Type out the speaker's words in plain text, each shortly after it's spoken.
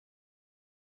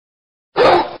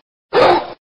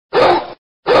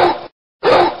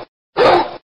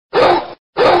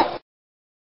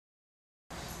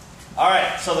All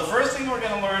right, so the first thing we're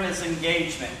going to learn is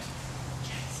engagement.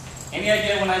 Any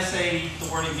idea when I say the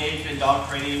word engagement, dog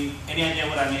training, any idea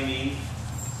what I may mean?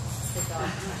 The dog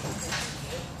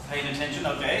Paying attention,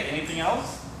 okay. Anything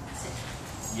else?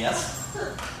 Yes?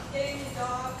 Getting the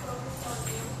dog focused on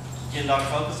you. Getting dog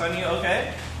focused on you,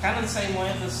 okay. Kind of the same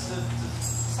way,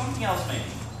 something else maybe.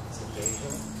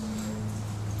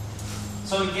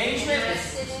 So engagement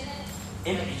is...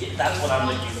 That's what I'm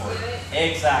looking for.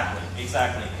 Exactly,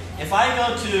 exactly. If I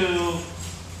go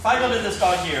to this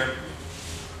dog here,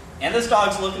 and this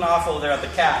dog's looking off over there at the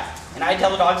cat, and I tell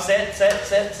the dog, sit, sit,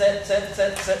 sit, sit, sit,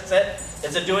 sit, sit, sit,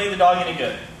 is it doing the dog any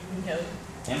good? No.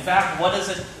 In fact, what is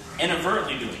it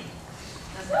inadvertently doing?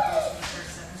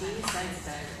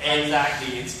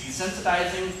 Exactly. It's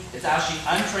desensitizing. It's actually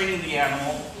untraining the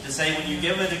animal to say when you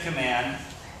give it a command,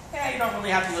 yeah, you don't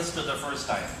really have to listen to it the first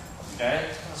time. Okay?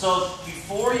 So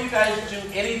before you guys do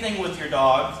anything with your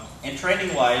dog, and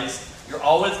training-wise, you're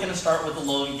always going to start with a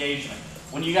low engagement.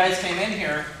 When you guys came in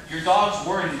here, your dogs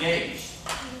were engaged.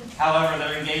 However,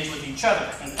 they're engaged with each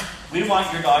other. We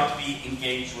want your dog to be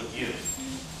engaged with you.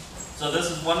 So this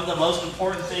is one of the most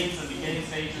important things in the beginning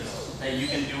stages that you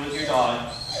can do with your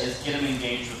dog is get them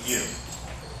engaged with you.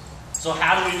 So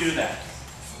how do we do that?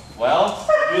 Well,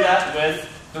 we do that with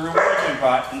the rewards we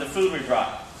brought and the food we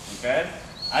brought. Okay?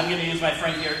 I'm going to use my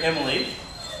friend here, Emily.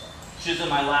 She's in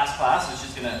my last class, so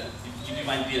she's going to... Do you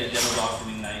mind being a demo dog for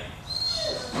me tonight?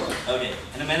 Okay.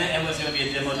 In a minute, Emily's going to be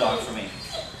a demo dog for me.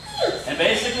 And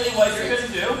basically what you're going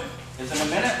to do is in a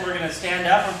minute, we're going to stand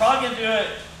up. We're probably going to do it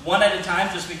one at a time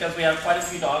just because we have quite a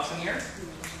few dogs in here.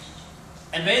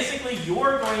 And basically,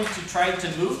 you're going to try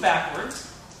to move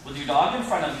backwards with your dog in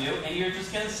front of you, and you're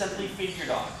just going to simply feed your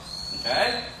dog.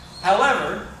 Okay?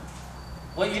 However,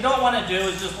 what you don't want to do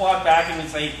is just walk back and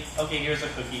say, okay, here's a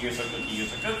cookie, here's a cookie,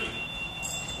 here's a cookie.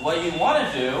 What you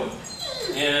want to do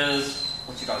is,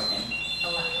 what's your dog's name?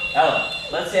 Ella. Ella.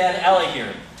 Let's say I had Ella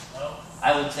here.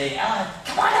 I would say, Ella,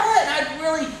 come on, Ella, and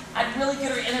I'd really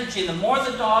get her energy. And the more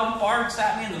the dog barks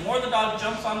at me, and the more the dog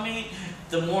jumps on me,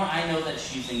 the more I know that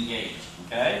she's engaged.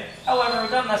 Okay? However, we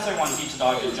don't necessarily want to teach the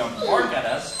dog to jump and bark at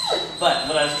us. But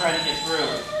what I was trying to get through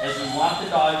is we want the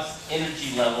dog's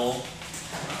energy level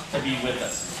to be with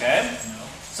us. Okay?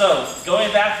 So,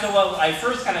 going back to what I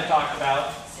first kind of talked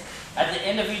about, at the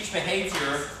end of each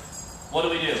behavior, what do?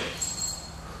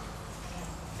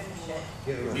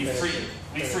 We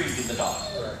free the dog.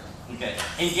 Okay.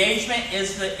 Engagement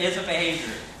is a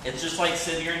behavior. It's just like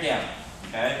sitting or down.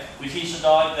 Okay. We teach the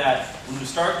dog that when we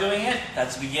start doing it,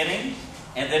 that's the beginning,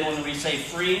 and then when we say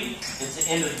free, it's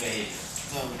the end of the behavior.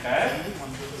 Okay.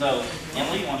 So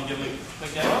Emily, you want to give a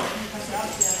quick demo?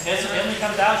 Okay. So Emily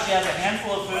comes out. She has a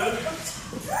handful of food.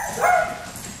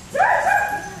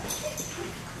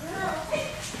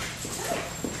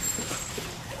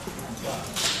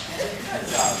 Good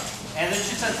job. And then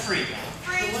she says free.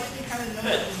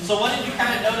 Good. So what did you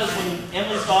kind of notice when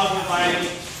Emily's dog went by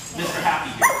Mr.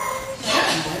 Happy here?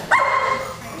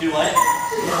 Do what?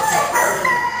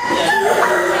 Yeah.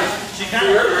 She kind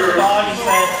of looked at the dog and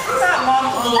said,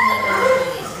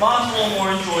 Mom's a little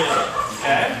more enjoyable.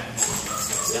 Okay?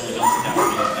 Emily, don't sit down.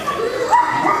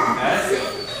 Okay?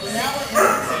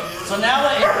 So now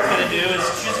what Emily's going to do is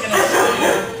she's going to show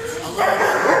you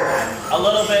a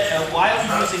little bit of why we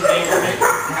use engagement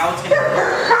and how it's going to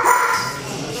work.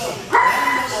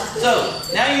 So,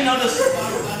 now you notice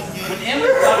when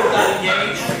Emily's dog got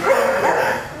engaged,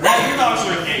 now your dogs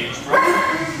are engaged, right?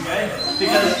 Okay?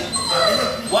 Because,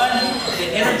 one,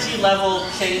 the energy level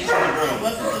changed in the room.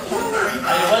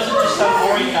 And it wasn't just some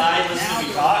boring guy listening to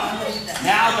me talk.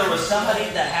 Now there was somebody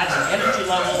that had some energy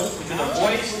level with a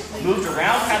voice, moved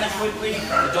around kind of quickly,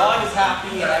 the dog is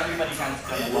happy, and everybody kind of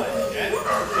comes away. Okay? So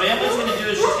what Emily's going to do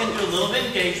is she's going to do a little bit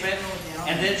of engagement,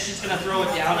 and then she's going to throw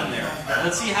it down in there.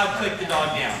 Let's see how quick the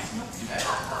dog downs. Okay?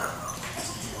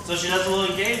 So she does a little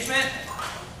engagement,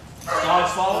 the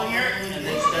dog's following her, and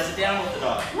then she does it down with the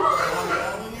dog.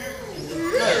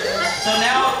 Good. So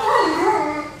now,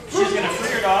 she's going to free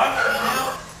your dog.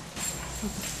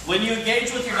 When you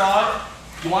engage with your dog,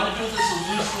 you want to do this with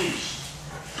a loose leash.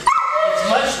 It's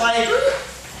much like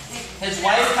his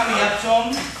wife coming up to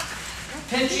him,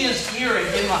 pinching his ear and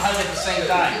giving him a hug at the same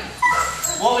time.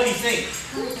 What would he think?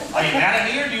 Are you mad at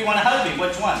me or do you want to hug me?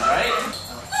 Which one, right?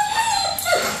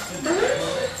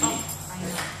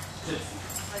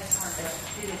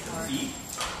 Feet.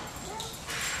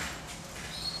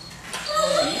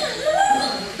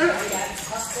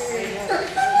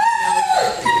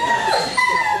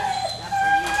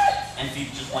 And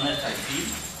feet, just one at a time. Feet.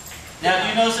 Now, do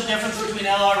you notice the difference between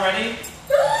Ella already?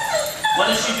 What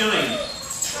is she doing?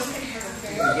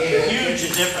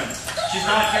 Huge difference. She's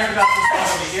not cared about this dog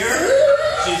over here.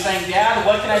 She's saying, Dad,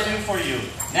 what can I do for you?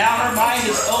 Now her mind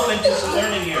is open to some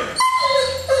learning here.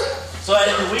 So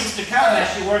in the weeks to come,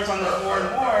 as she works on this more and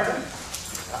more,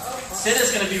 sit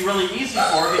is going to be really easy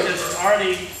for her because she's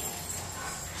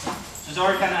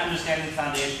already kind of understanding the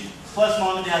foundation. Plus,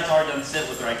 Mom and Dad's already done sit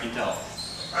with her, I can tell.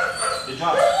 Good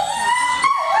job.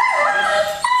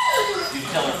 You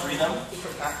tell her free though? There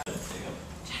you go.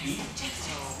 Feet.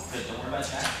 Good, don't worry about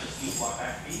that. Just feet, walk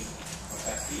back feet. Walk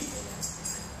back feet.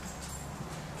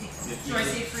 Do I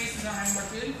say free so I don't have more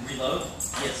food? Reload.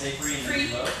 Yeah, say free and free.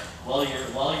 Reload.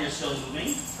 While you're still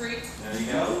moving. Free. There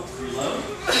you go. Reload.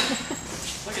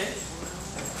 Okay.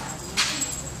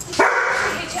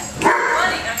 Hey, Jeff.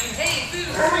 Money. I mean, hey, food.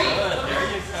 Free. Good. There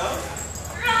you go.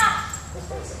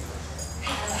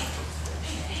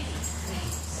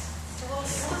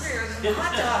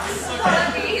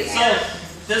 So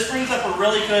this brings up a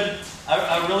really good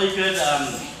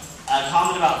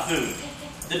comment about food.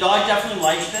 The dog definitely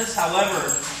likes this. However,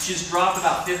 she's dropped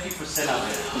about 50% of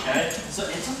it. Okay, so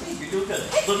it's okay. You're doing good.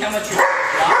 Look how much you're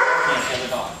dropping the other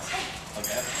dog.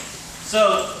 Okay.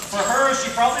 So for her, she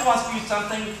probably wants to use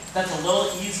something that's a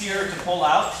little easier to pull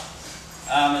out.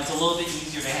 It's a little bit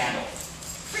easier to handle.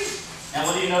 Now,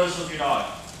 what do you notice with your dog?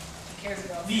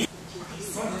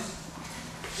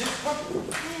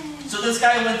 So this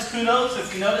guy wins kudos.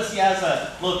 If you notice, he has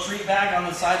a little treat bag on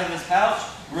the side of his pouch.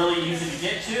 Really easy to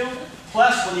get to.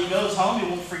 Plus, when he goes home, he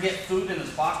won't forget food in his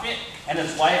pocket. And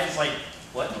his wife is like,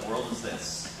 what in the world is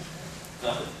this?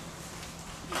 So,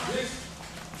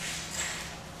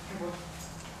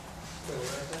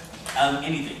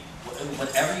 anything.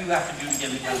 Whatever you have to do to get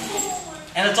him to come.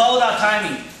 And it's all about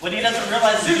timing. What he doesn't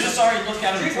realize is you just already looked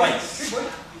at him twice. Treat boy.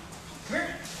 Come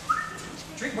here.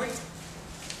 Treat boy.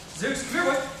 Zeus, come here,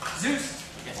 boy. Zeus.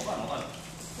 Okay, hold on.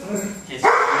 Okay, so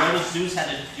you notice Zeus had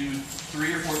to do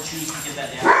 3 or 4 chews to get that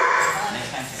down.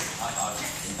 Next time, take a hot dog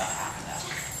in about half of that.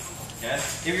 Okay?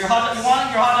 If you want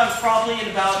your hot dog's probably in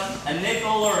about a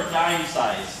nickel or a dime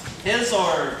size. His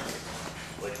or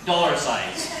dollar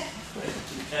size.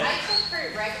 Okay? I took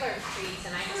her regular treats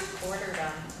and I just ordered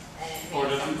them and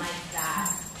made them like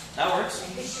that. That works.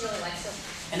 Because she really likes them.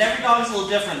 And every dog is a little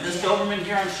different. This Doberman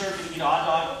here, I'm sure, can eat a hot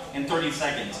dog in 30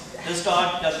 seconds. This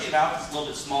dog doesn't get out. It's a little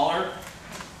bit smaller.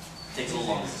 Takes a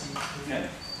little longer. Okay?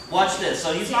 Watch this.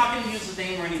 So he's not going to use the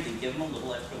name or anything. Give him a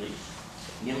little extra leash.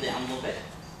 Kneel down a little bit.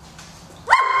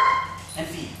 And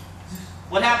feed.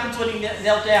 What happens when he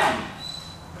knelt down?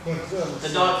 The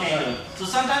dog came to him. So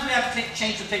sometimes we have to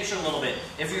change the picture a little bit.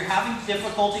 If you're having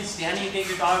difficulty standing and get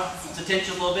your dog's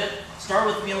attention a little bit, start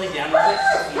with kneeling down a little bit.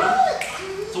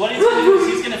 So what he's going to do is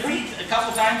he's going to feed a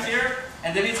couple times here,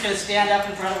 and then he's going to stand up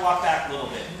and try to walk back a little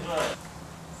bit. Good.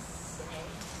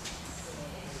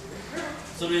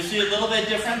 So do you see a little bit of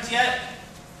difference yet?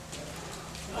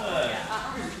 Good.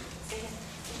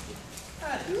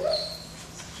 Good.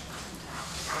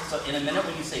 So in a minute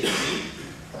when you say free,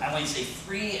 I want you to say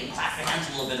free and clap your hands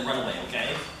a little bit and run away,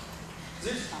 okay?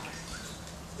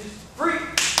 Free.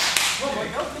 Oh my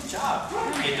God, good job.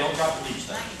 Okay, don't drop the leash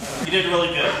though. You did really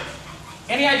good.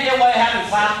 Any idea why I had him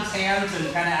clap his hands and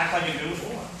kind of act like a goof?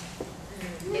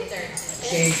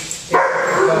 Exactly.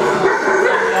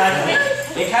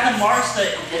 It kind of marks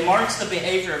the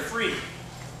behavior of free.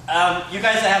 You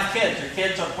guys that have kids, your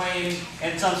kids are playing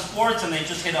in some sports and they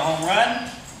just hit a home run.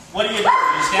 What do? You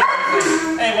stand up and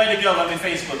say, hey, way to go, let me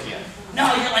Facebook you.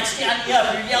 No, you're like standing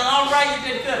up, you're yelling, all right, you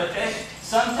did good, okay?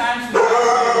 Sometimes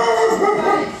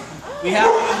we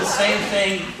have to do the same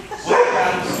thing when it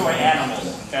comes to our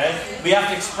animals, okay? We have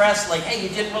to express like, hey, you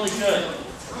did really good.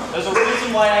 There's a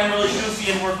reason why I'm really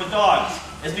goofy and work with dogs.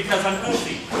 It's because I'm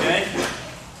goofy, okay?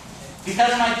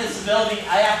 Because of my disability,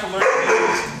 I have to learn to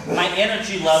use my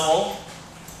energy level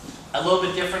a little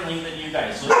bit differently than you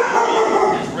guys. So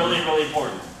it's really, really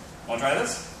important. Want to try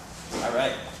this? All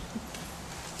right.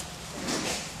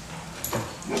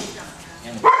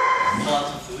 And pull out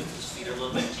some food. Just feed her a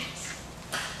little bit.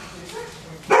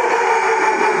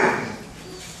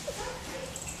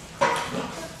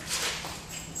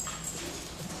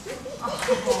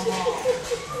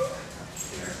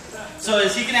 So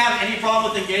is he going to have any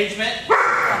problem with engagement?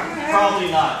 Probably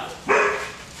not.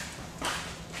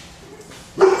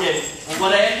 Okay, well,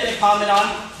 what I am going to comment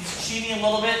on, he's cheating a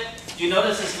little bit. Do you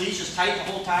notice his leash is tight the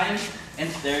whole time? And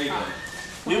there you go.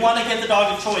 We want to give the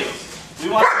dog a choice. We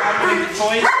want the dog to make the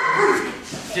choice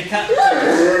to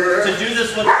do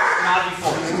this with not be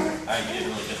forced. All right, you did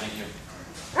really good. Thank you.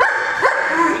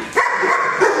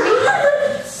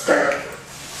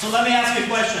 So let me ask you a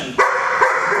question.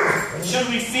 Should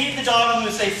we feed the dog when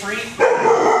we say free?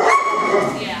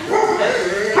 Yeah.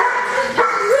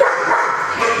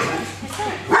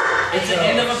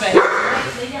 of a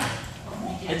behavior.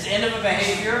 It's the end of a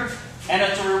behavior, and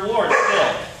it's a reward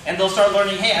still. And they'll start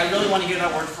learning, hey, I really want to hear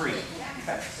that word free.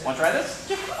 Okay. Want to try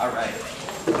this? All right.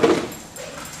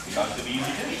 Your dog's going to be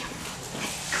easy too.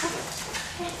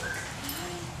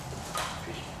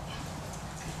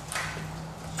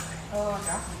 Oh, I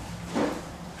got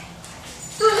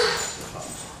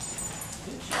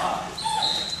Good job.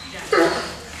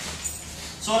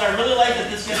 So what I really like that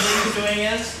this young lady's doing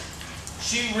is,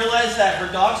 she realized that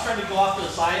her dog started to go off to the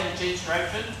side and change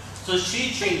direction, so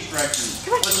she changed direction,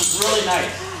 which is really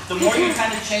nice. The more you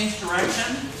kind of change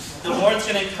direction, the more it's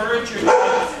going to encourage your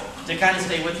dog to kind of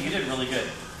stay with you. You did really good.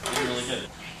 You did really good.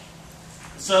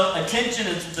 So attention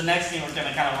is the next thing we're going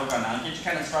to kind of work on now. I'll get you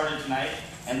kind of started tonight,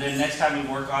 and then next time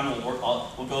we work on,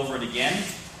 we'll go over it again.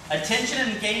 Attention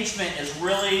and engagement is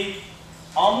really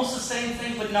almost the same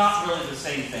thing, but not really the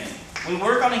same thing. When we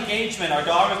work on engagement, our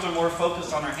dogs are more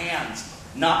focused on our hands,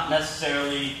 not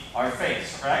necessarily our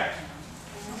face, correct?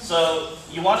 So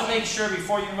you want to make sure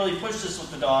before you really push this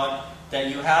with the dog that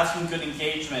you have some good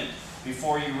engagement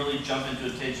before you really jump into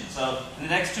attention. So in the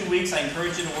next 2 weeks, I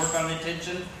encourage you to work on the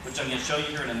attention, which I'm going to show you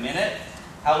here in a minute.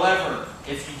 However,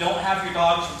 if you don't have your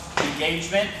dog's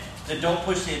engagement, then don't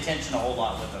push the attention a whole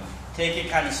lot with them. Take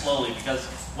it kind of slowly, because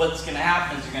what's going to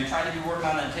happen is you're going to try to be working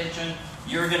on attention.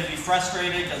 You're going to be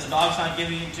frustrated because the dog's not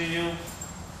giving it to you.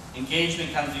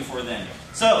 Engagement comes before then.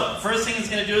 So, first thing it's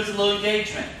going to do is a little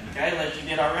engagement. Okay, like you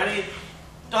did already.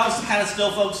 Dog's kind of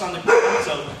still focused on the ground,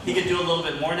 so he could do a little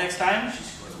bit more next time.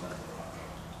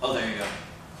 Oh, there you go.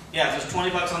 Yeah, if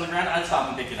there's $20 on the ground, I'd stop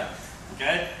and pick it up.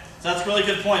 Okay? So that's a really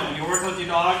good point. When you're working with your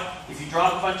dog, if you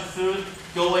drop a bunch of food,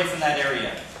 go away from that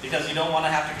area, because you don't want to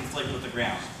have to conflict with the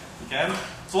ground. Okay?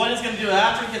 So what he's going to do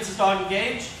after he gets his dog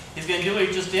engaged, he's going to do what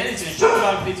he just did. He's going to show the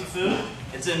dog a piece of food.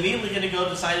 It's immediately going to go to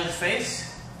the side of his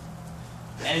face,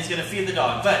 and he's going to feed the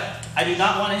dog. But I do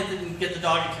not want to get the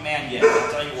dog a command yet.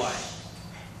 I'll tell you why.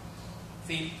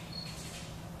 Feed.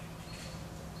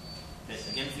 Okay,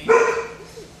 again, feed.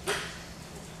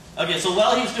 Okay, so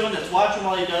while he's doing this, watch him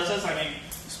while he does this. I'm going to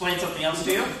explain something else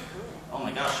to you. Oh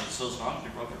my gosh, she's so strong. You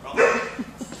broke her collar.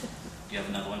 Do you have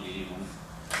another one? Do you need one?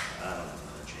 I don't have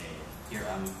another chain. Here,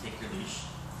 take your leash.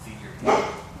 Feed your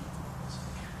dog.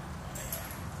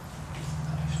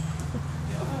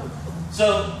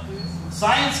 So,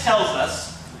 science tells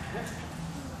us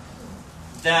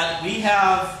that we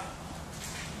have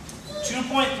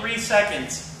 2.3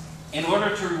 seconds in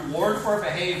order to reward for a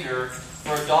behavior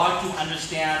for a dog to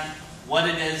understand what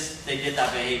it is they did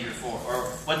that behavior for, or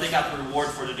what they got the reward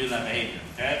for to do that behavior.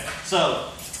 Okay? So,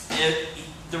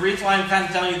 the reason why I'm kind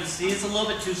of telling you this is a little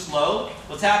bit too slow.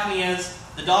 What's happening is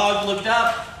the dog looked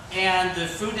up and the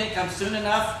food didn't come soon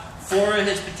enough for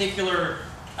his particular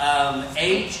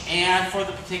age and for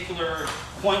the particular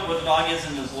point where the dog is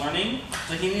in his learning.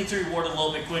 So he needs to reward a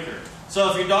little bit quicker. So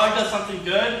if your dog does something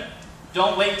good,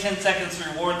 don't wait 10 seconds to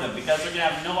reward them, because they're going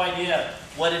to have no idea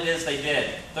what it is they did.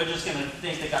 They're just going to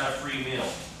think they got a free meal.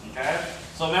 Okay?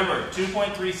 So remember,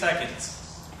 2.3 seconds.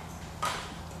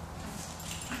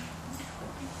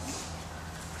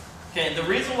 Okay, the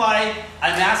reason why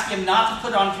I'm asking him not to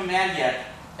put it on command yet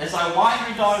is I want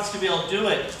your dogs to be able to do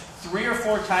it 3 or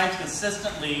 4 times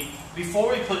consistently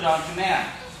before we put it on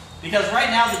command. Because right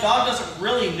now the dog doesn't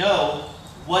really know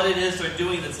what it is they're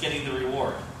doing that's getting the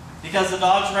reward. Because the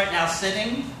dog's right now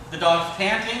sitting, the dog's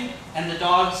panting, and the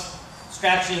dog's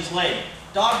scratching his leg.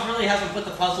 Dog really hasn't put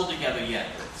the puzzle together yet.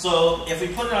 So if we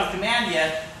put it on command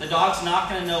yet, the dog's not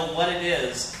going to know what it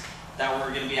is that we're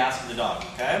going to be asking the dog.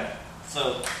 Okay?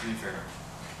 So, do me a favor.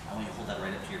 I want you to hold that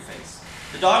right up to your face.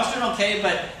 The dog's doing okay,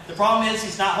 but the problem is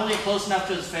he's not holding it close enough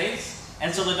to his face,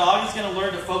 and so the dog is going to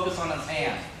learn to focus on his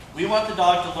hand. We want the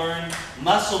dog to learn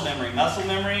muscle memory. Muscle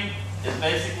memory is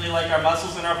basically like our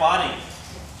muscles in our body.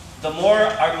 The more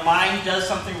our mind does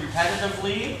something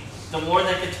repetitively, the more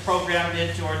that gets programmed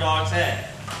into our dog's head.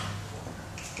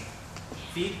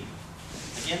 Feed.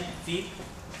 Again, feed.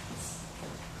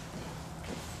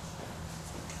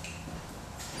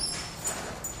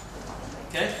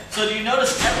 Okay? So do you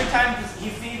notice every time he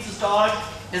feeds his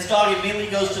dog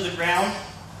immediately goes to the ground?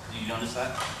 Do you notice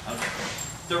that? Okay.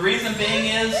 The reason being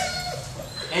is,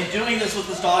 in doing this with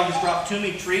his dog, he's dropped too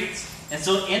many treats, and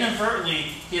so inadvertently,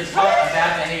 he has taught a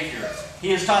bad behavior.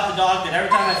 He has taught the dog that every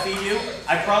time I feed you,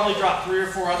 I probably drop 3 or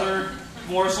 4 other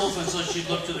morsels, and so she'd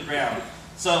look to the ground.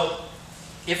 So,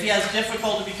 if he has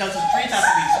difficulty because his treats have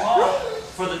to be small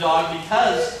for the dog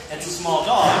because it's a small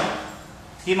dog,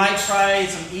 he might try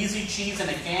some easy cheese in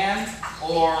a can,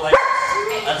 or like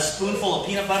a spoonful of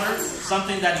peanut butter,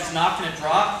 something that he's not going to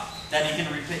drop, that he can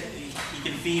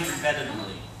feed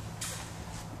repetitively.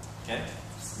 Okay?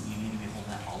 You need to be holding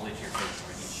that all the way to your face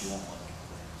right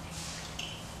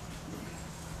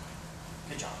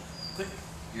Good job. Quick.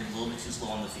 You're a little bit too slow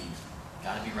on the feed.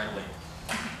 Gotta be right away.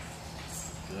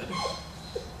 Good.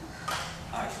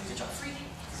 Alright, good job.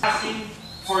 Asking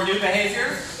for new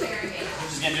behavior, we're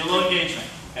just gonna do a little engagement.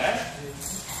 Okay?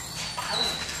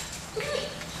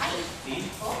 Feed.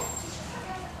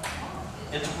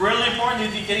 It's really important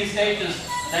in the beginning stages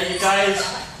that you guys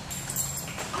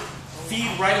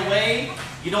feed right away.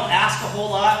 You don't ask a whole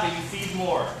lot, but you feed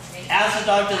more. As the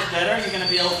dog does better, you're going to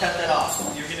be able to cut that off.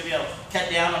 You're going to be able to cut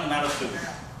down on the amount of food.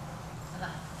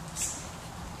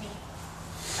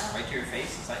 Right to your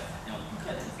face. It's like, you know,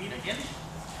 cut and feed again.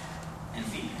 And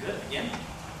feed. Good. Again.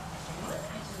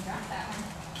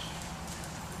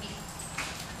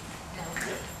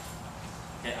 Good.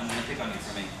 Okay, I'm going to pick on you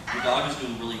for a minute. Your dog is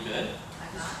doing really good.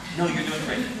 No, you're doing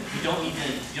great. You don't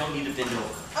need to bend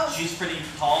over. Oh. She's pretty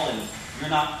tall, and you're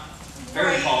not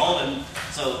very tall, and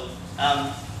so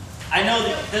I know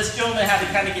that this gentleman had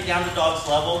to kind of get down to dog's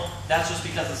level. That's just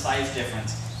because of size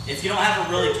difference. If you don't have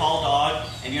a really tall dog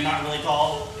and you're not really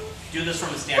tall, do this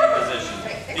from a standing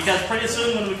position. Because pretty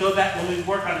soon when we go back, when we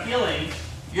work on healing,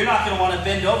 you're not going to want to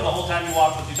bend over the whole time you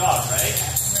walk with your dog,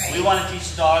 right? We want to teach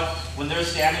the dog when they're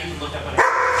standing to look up at her.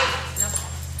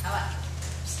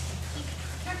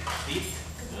 Feet.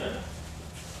 Good.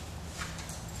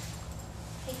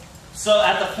 So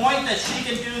at the point that she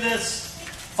can do this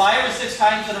 5 or 6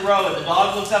 times in a row and the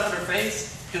dog looks up at her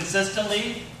face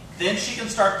consistently, then she can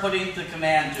start putting the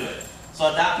command to it. So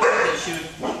at that point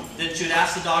that she would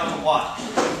ask the dog to watch.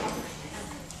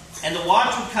 And the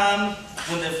watch would come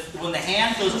when the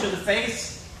hand goes to the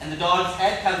face and the dog's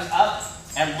head comes up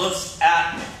and looks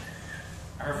at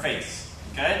her face.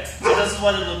 Okay? So this is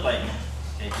what it looked like.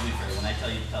 Okay, do me a favor. When I tell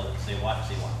you to say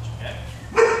watch, okay?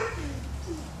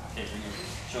 Okay,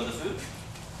 show the food.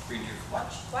 Bring your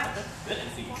watch. Good,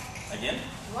 and feed. Again.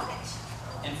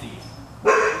 And feed.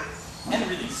 And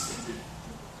release.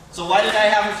 So why did I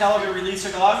have her tell her to release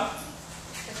her dog?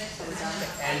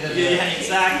 Yeah,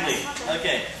 exactly.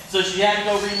 Okay, so she had to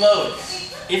go reload.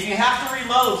 If you have to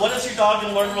reload, what is your dog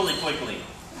going to learn really quickly?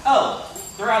 Oh,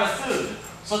 they're out of food.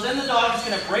 So then the dog is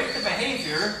going to break the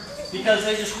behavior because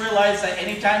they just realize that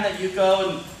anytime that you go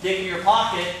and dig in your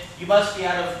pocket, you must be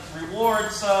out of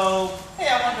reward. So, hey,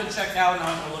 I want to check out and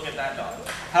I'm going to look at that dog.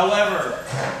 However,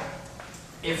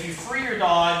 if you free your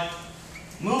dog,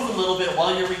 move a little bit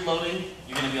while you're reloading,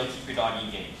 you're going to be able to keep your dog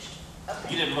engaged.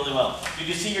 You did really well. Did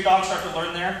you see your dog start to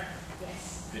learn there?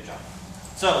 Yes. Good job.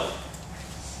 So,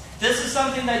 this is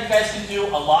something that you guys can do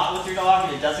a lot with your dog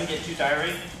and it doesn't get too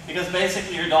tiring. Because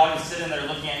basically your dog is sitting there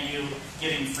looking at you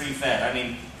getting free fed. I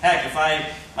mean, heck, if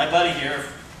my buddy here,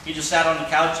 he just sat on the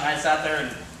couch and I sat there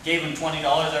and gave him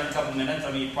 $20 every couple minutes,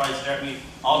 I mean, he'd probably stare at me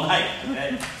all night,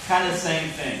 okay? Kind of the same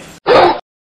thing.